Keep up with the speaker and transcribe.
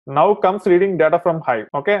Now comes reading data from Hive.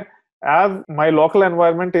 Okay, as my local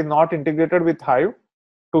environment is not integrated with Hive,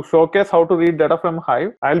 to showcase how to read data from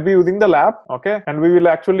Hive, I'll be using the lab. Okay, and we will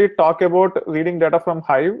actually talk about reading data from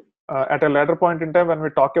Hive at a later point in time when we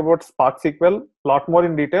talk about Spark SQL a lot more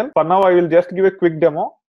in detail. For now, I will just give a quick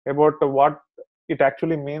demo about what it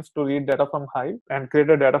actually means to read data from Hive and create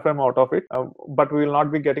a data frame out of it. But we will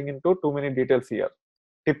not be getting into too many details here.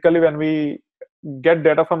 Typically, when we get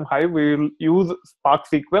data from Hive, we will use Spark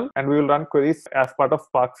SQL and we will run queries as part of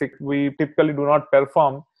Spark SQL. We typically do not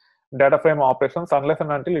perform data frame operations unless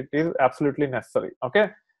and until it is absolutely necessary. Okay,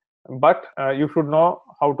 but you should know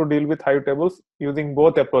how to deal with Hive tables using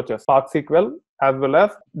both approaches, Spark SQL as well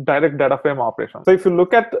as direct data frame operations. So if you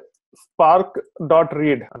look at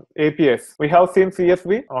spark.read APIs, we have seen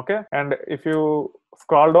CSV. Okay, and if you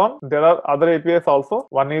scroll down, there are other APIs also.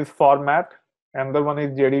 One is format, another one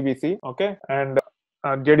is JDBC. Okay, and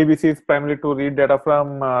JDBC is primarily to read data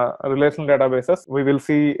from relational databases. We will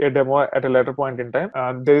see a demo at a later point in time.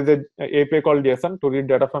 There is an API called JSON to read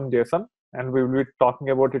data from JSON, and we will be talking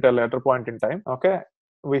about it at a later point in time. Okay,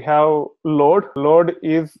 we have load. Load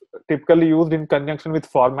is typically used in conjunction with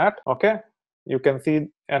format. Okay, you can see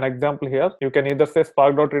an example here. You can either say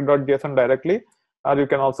spark.read.json directly, or you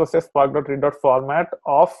can also say spark.read.format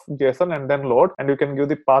of JSON and then load, and you can give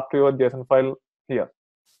the path to your JSON file here.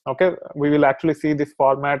 Okay, we will actually see this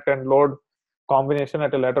format and load combination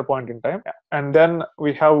at a later point in time. And then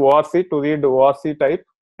we have ORC to read ORC type,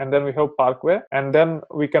 and then we have Parquet, and then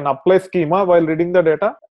we can apply schema while reading the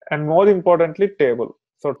data, and more importantly, table.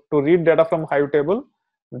 So to read data from Hive table,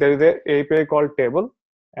 there is a API called table,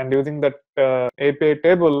 and using that API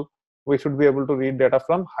table, we should be able to read data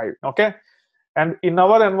from Hive. Okay, and in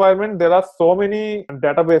our environment, there are so many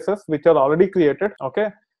databases which are already created.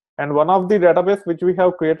 Okay, and one of the database which we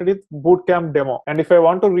have created is Bootcamp demo. And if I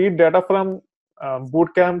want to read data from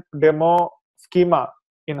Bootcamp demo schema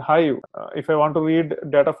in Hive, if I want to read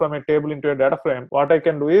data from a table into a data frame, what I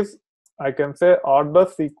can do is I can say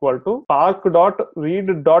orders equal to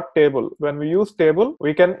spark.read.table. When we use table,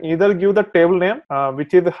 we can either give the table name,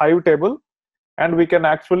 which is Hive table, and we can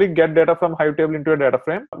actually get data from Hive table into a data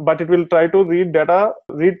frame, but it will try to read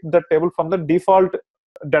the table from the default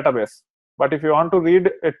database. But if you want to read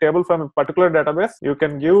a table from a particular database, you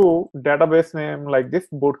can give database name like this,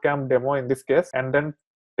 Bootcamp demo in this case, and then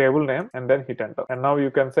table name, and then hit enter. And now you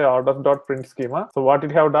can say orders.print schema. So what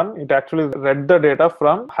it have done, it actually read the data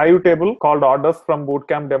from Hive table called orders from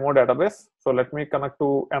Bootcamp demo database. So let me connect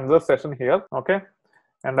to another session here. Okay,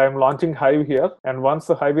 and I'm launching Hive here. And once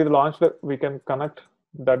the Hive is launched, we can connect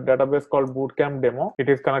that database called Bootcamp demo. It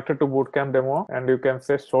is connected to Bootcamp demo, and you can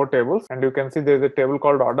say show tables, and you can see there is a table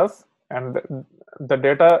called orders, and the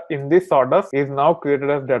data in this orders is now created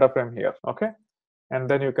as data frame here. Okay, and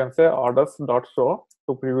then you can say orders.show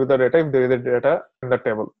to preview the data if there is a data in the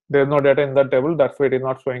table. There is no data in the table, that's why it is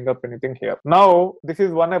not showing up anything here. Now this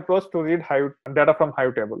is one approach to read Hive data from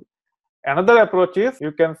Hive table. Another approach is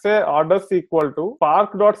you can say orders equal to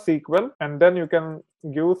spark.sql, and then you can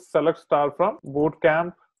give select star from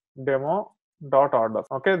bootcamp demo.orders.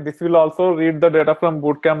 Okay, this will also read the data from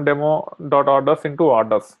bootcamp demo.orders into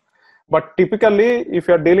orders. But typically, if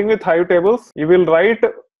you are dealing with Hive tables, you will write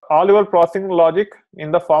all your processing logic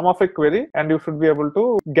in the form of a query, and you should be able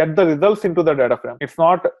to get the results into the data frame. It's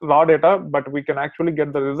not raw data, but we can actually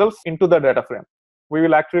get the results into the data frame. We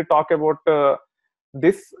will actually talk about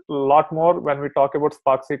this a lot more when we talk about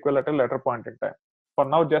Spark SQL at a later point in time. For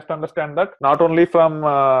now, just understand that not only from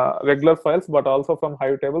regular files, but also from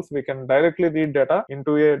Hive tables, we can directly read data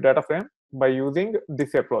into a data frame by using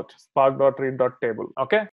this approach, spark.read.table. Okay.